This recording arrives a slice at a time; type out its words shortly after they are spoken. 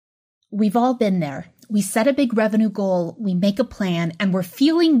We've all been there. We set a big revenue goal, we make a plan, and we're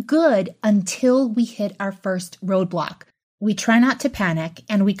feeling good until we hit our first roadblock. We try not to panic,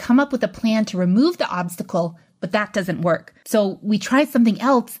 and we come up with a plan to remove the obstacle, but that doesn't work. So we try something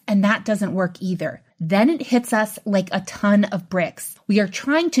else, and that doesn't work either. Then it hits us like a ton of bricks. We are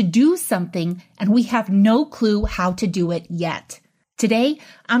trying to do something, and we have no clue how to do it yet. Today,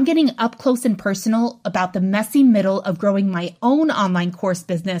 I'm getting up close and personal about the messy middle of growing my own online course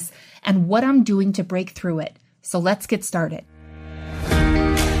business and what I'm doing to break through it. So let's get started.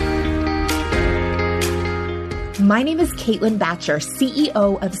 My name is Caitlin Batcher,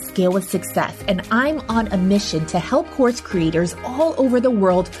 CEO of Scale with Success, and I'm on a mission to help course creators all over the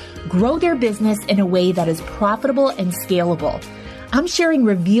world grow their business in a way that is profitable and scalable. I'm sharing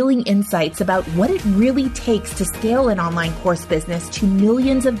revealing insights about what it really takes to scale an online course business to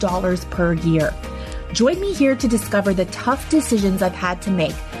millions of dollars per year. Join me here to discover the tough decisions I've had to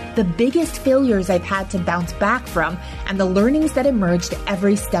make, the biggest failures I've had to bounce back from, and the learnings that emerged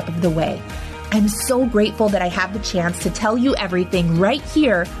every step of the way. I'm so grateful that I have the chance to tell you everything right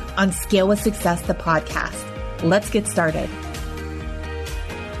here on Scale with Success, the podcast. Let's get started.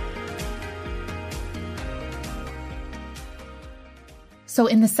 So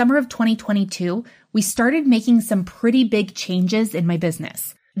in the summer of 2022, we started making some pretty big changes in my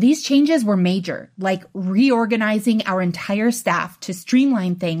business. These changes were major, like reorganizing our entire staff to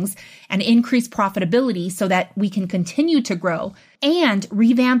streamline things and increase profitability so that we can continue to grow, and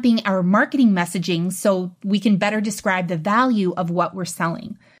revamping our marketing messaging so we can better describe the value of what we're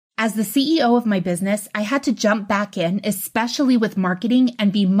selling. As the CEO of my business, I had to jump back in, especially with marketing,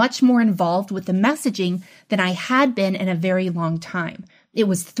 and be much more involved with the messaging than I had been in a very long time. It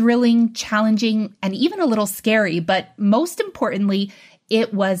was thrilling, challenging, and even a little scary, but most importantly,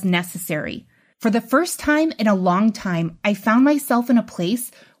 it was necessary. For the first time in a long time, I found myself in a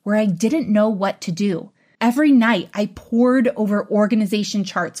place where I didn't know what to do. Every night, I pored over organization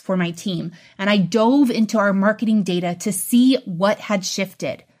charts for my team, and I dove into our marketing data to see what had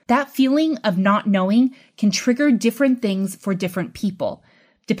shifted. That feeling of not knowing can trigger different things for different people,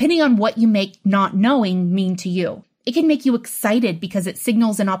 depending on what you make not knowing mean to you. It can make you excited because it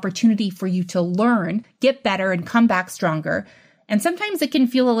signals an opportunity for you to learn, get better, and come back stronger. And sometimes it can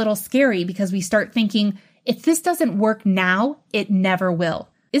feel a little scary because we start thinking, if this doesn't work now, it never will.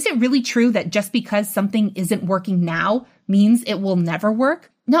 Is it really true that just because something isn't working now means it will never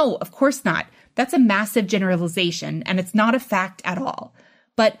work? No, of course not. That's a massive generalization, and it's not a fact at all.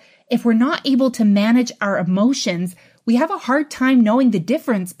 But if we're not able to manage our emotions, we have a hard time knowing the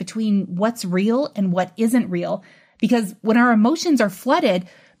difference between what's real and what isn't real. Because when our emotions are flooded,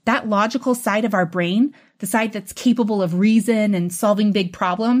 that logical side of our brain, the side that's capable of reason and solving big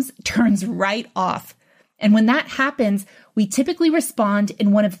problems, turns right off. And when that happens, we typically respond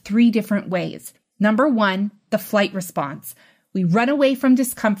in one of three different ways. Number one, the flight response. We run away from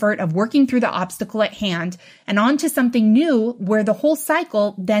discomfort of working through the obstacle at hand and on to something new where the whole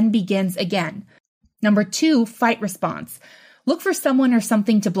cycle then begins again. Number two, fight response. Look for someone or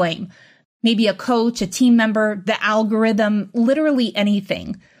something to blame. Maybe a coach, a team member, the algorithm, literally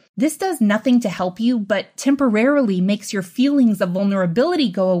anything. This does nothing to help you, but temporarily makes your feelings of vulnerability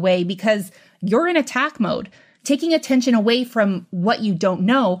go away because you're in attack mode, taking attention away from what you don't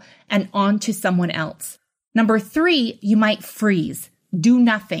know and onto someone else. Number three, you might freeze, do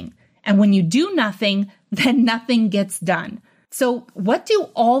nothing. And when you do nothing, then nothing gets done. So what do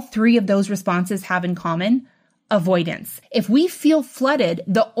all three of those responses have in common? Avoidance. If we feel flooded,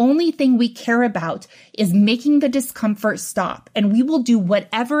 the only thing we care about is making the discomfort stop, and we will do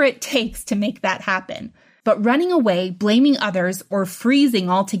whatever it takes to make that happen. But running away, blaming others, or freezing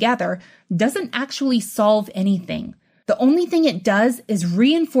altogether doesn't actually solve anything. The only thing it does is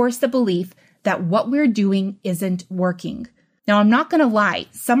reinforce the belief that what we're doing isn't working. Now, I'm not going to lie.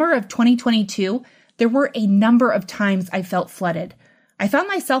 Summer of 2022, there were a number of times I felt flooded. I found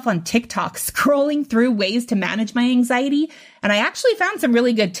myself on TikTok scrolling through ways to manage my anxiety, and I actually found some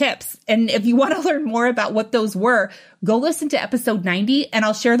really good tips. And if you want to learn more about what those were, go listen to episode 90, and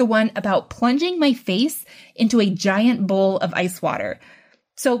I'll share the one about plunging my face into a giant bowl of ice water.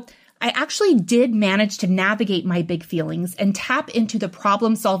 So I actually did manage to navigate my big feelings and tap into the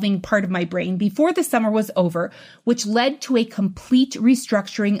problem-solving part of my brain before the summer was over, which led to a complete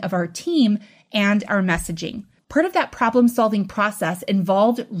restructuring of our team and our messaging. Part of that problem-solving process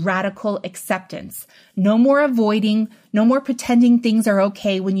involved radical acceptance. No more avoiding, no more pretending things are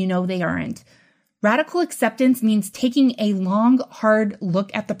okay when you know they aren't. Radical acceptance means taking a long, hard look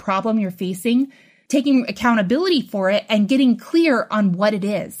at the problem you're facing, taking accountability for it, and getting clear on what it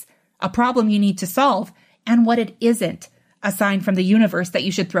is, a problem you need to solve, and what it isn't, a sign from the universe that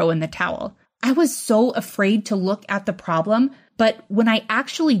you should throw in the towel. I was so afraid to look at the problem, but when I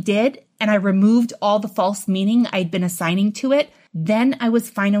actually did and I removed all the false meaning I'd been assigning to it, then I was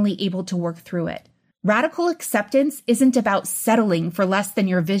finally able to work through it. Radical acceptance isn't about settling for less than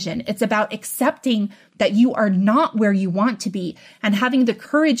your vision. It's about accepting that you are not where you want to be and having the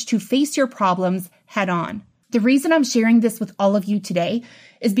courage to face your problems head on. The reason I'm sharing this with all of you today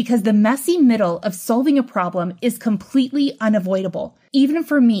is because the messy middle of solving a problem is completely unavoidable. Even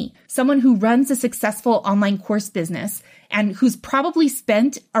for me, someone who runs a successful online course business and who's probably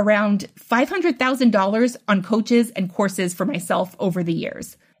spent around $500,000 on coaches and courses for myself over the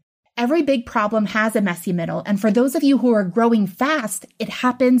years. Every big problem has a messy middle, and for those of you who are growing fast, it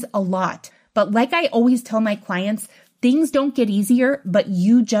happens a lot. But like I always tell my clients, things don't get easier, but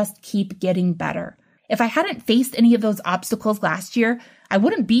you just keep getting better. If I hadn't faced any of those obstacles last year, I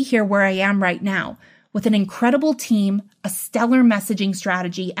wouldn't be here where I am right now, with an incredible team, a stellar messaging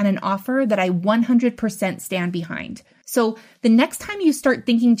strategy, and an offer that I 100% stand behind. So the next time you start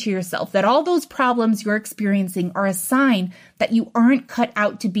thinking to yourself that all those problems you're experiencing are a sign that you aren't cut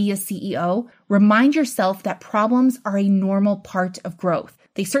out to be a CEO, remind yourself that problems are a normal part of growth.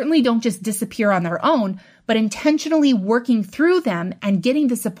 They certainly don't just disappear on their own, but intentionally working through them and getting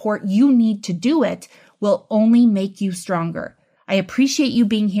the support you need to do it will only make you stronger. I appreciate you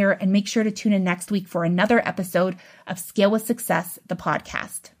being here, and make sure to tune in next week for another episode of Scale with Success, the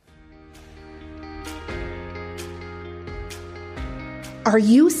podcast. Are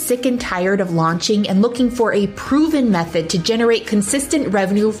you sick and tired of launching and looking for a proven method to generate consistent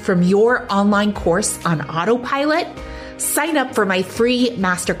revenue from your online course on autopilot? Sign up for my free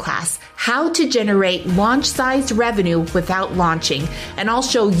masterclass, How to Generate Launch-Sized Revenue Without Launching, and I'll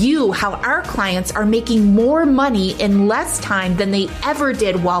show you how our clients are making more money in less time than they ever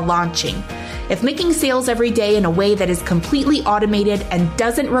did while launching. If making sales every day in a way that is completely automated and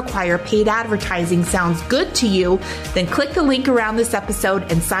doesn't require paid advertising sounds good to you, then click the link around this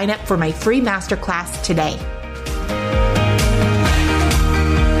episode and sign up for my free masterclass today.